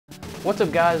What's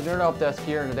up guys, Nerd Help Desk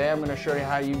here, and today I'm going to show you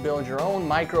how you build your own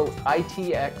micro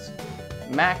ITX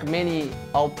Mac Mini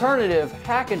alternative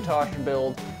Hackintosh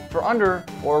build for under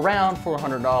or around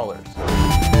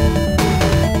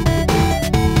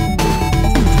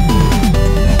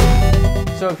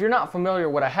 $400. So if you're not familiar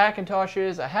what a Hackintosh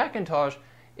is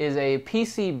a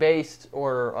PC based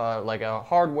or like a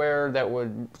hardware that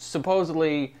would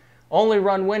supposedly only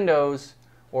run Windows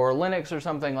or Linux or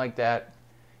something like that.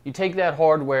 You take that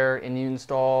hardware and you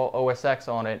install OS X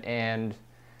on it, and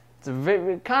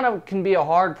it kind of can be a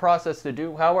hard process to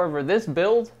do. However, this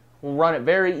build will run it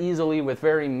very easily with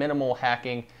very minimal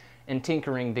hacking and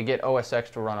tinkering to get OS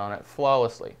X to run on it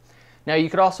flawlessly. Now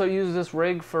you could also use this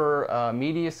rig for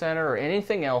Media Center or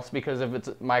anything else because of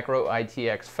its micro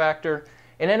ITX factor,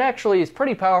 and it actually is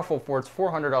pretty powerful for its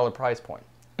 $400 price point.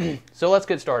 So let's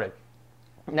get started.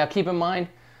 Now keep in mind,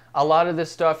 a lot of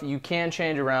this stuff you can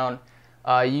change around.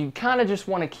 You kind of just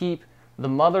want to keep the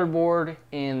motherboard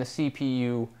and the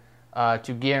CPU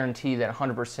to guarantee that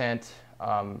 100%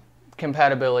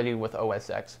 compatibility with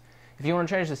OS X. If you want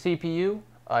to change the CPU,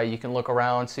 you can look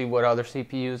around and see what other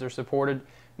CPUs are supported.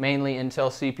 Mainly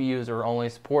Intel CPUs are only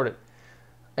supported.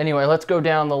 Anyway, let's go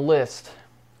down the list.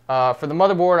 For the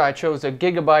motherboard, I chose a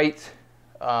Gigabyte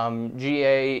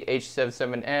GA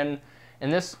H77N,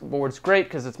 and this board's great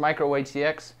because it's micro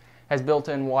ATX, has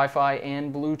built-in Wi-Fi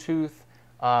and Bluetooth,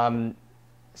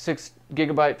 6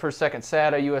 GB per second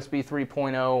SATA, USB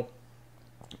 3.0,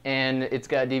 and it's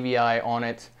got DVI on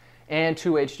it, and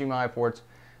 2 HDMI ports.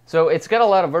 So it's got a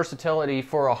lot of versatility.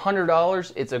 For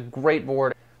 $100, it's a great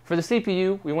board. For the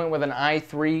CPU, we went with an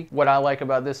i3. What I like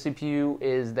about this CPU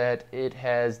is that it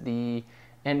has the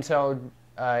Intel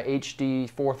HD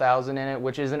 4000 in it,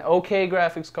 which is an okay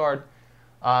graphics card.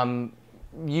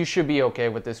 You should be okay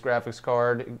with this graphics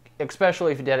card,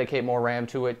 especially if you dedicate more RAM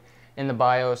to it in the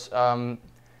BIOS.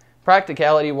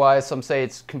 Practicality-wise, some say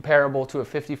it's comparable to a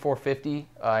 5450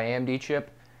 AMD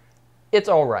chip. It's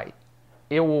all right.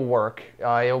 It will work.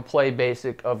 It'll play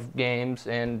basic of games,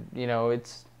 and you know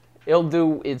it'll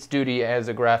do its duty as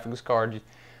a graphics card.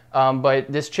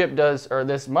 But this chip does, or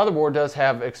this motherboard does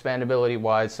have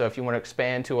expandability-wise. So if you want to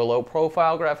expand to a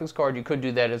low-profile graphics card, you could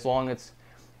do that as long as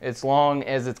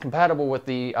it's compatible with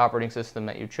the operating system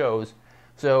that you chose.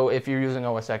 So if you're using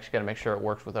OS X, you got to make sure it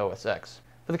works with OS X.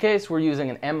 For the case, we're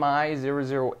using an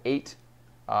MI008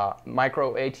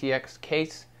 micro ATX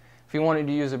case. If you wanted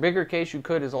to use a bigger case, you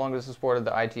could, as long as it supported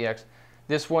the ITX.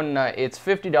 This one, it's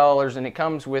 $50, and it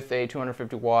comes with a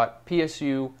 250 watt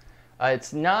PSU.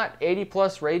 It's not 80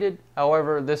 plus rated.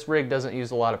 However, this rig doesn't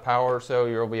use a lot of power, so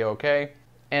you'll be okay.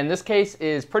 And this case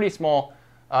is pretty small.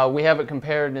 We have it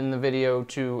compared in the video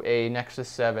to a Nexus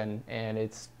 7, and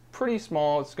it's pretty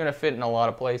small. It's going to fit in a lot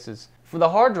of places. For the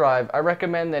hard drive, I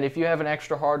recommend that if you have an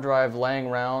extra hard drive laying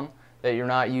around that you're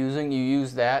not using, you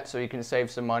use that so you can save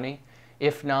some money.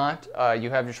 If not, you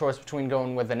have your choice between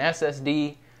going with an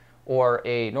SSD or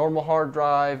a normal hard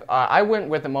drive. I went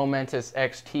with a Momentus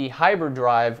XT hybrid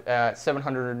drive at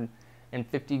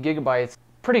 750 gigabytes.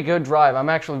 Pretty good drive. I'm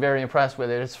actually very impressed with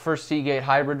it. It's the first Seagate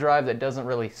hybrid drive that doesn't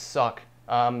really suck.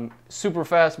 Super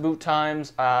fast boot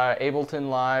times, Ableton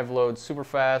Live loads super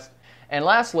fast. And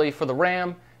lastly, for the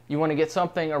RAM, you want to get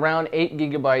something around 8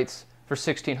 gigabytes for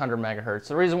 1600 megahertz.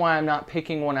 The reason why I'm not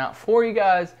picking one out for you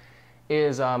guys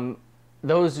is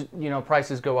those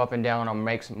prices go up and down on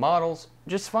makes and models.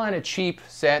 Just find a cheap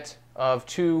set of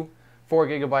 2 4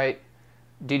 gigabyte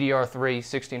DDR3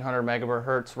 1600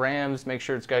 megahertz RAMs. Make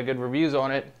sure it's got good reviews on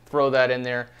it. Throw that in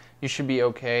there. You should be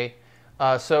okay.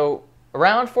 So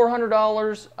around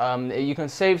 $400, you can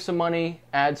save some money,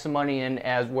 add some money in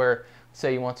as where,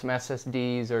 say you want some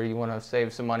SSDs or you want to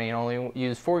save some money and only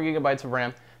use 4 gigabytes of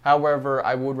RAM. However,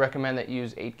 I would recommend that you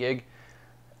use 8 gig.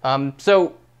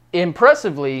 So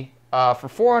impressively, for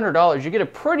 $400, you get a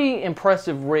pretty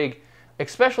impressive rig,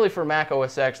 especially for Mac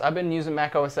OS X. I've been using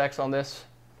Mac OS X on this,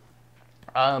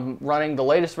 running the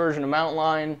latest version of Mountain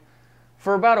Lion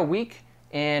for about a week,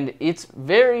 and it's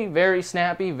very, very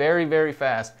snappy, very, very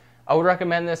fast. I would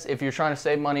recommend this if you're trying to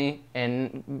save money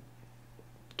and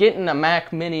getting a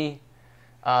Mac Mini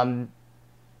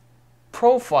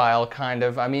profile, kind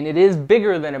of. I mean, it is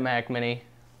bigger than a Mac Mini,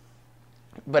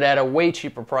 but at a way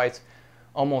cheaper price,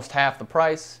 almost half the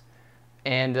price,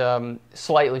 and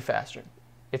slightly faster.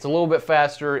 It's a little bit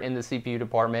faster in the CPU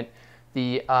department.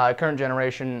 The current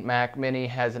generation Mac Mini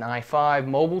has an i5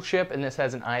 mobile chip, and this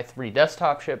has an i3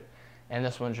 desktop chip, and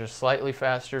this one's just slightly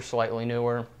faster, slightly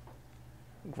newer.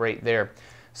 Great there.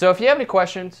 So if you have any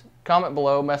questions, comment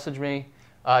below, message me.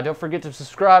 Don't forget to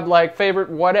subscribe, like,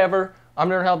 favorite, whatever. I'm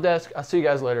Nerd Help Desk. I'll see you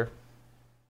guys later.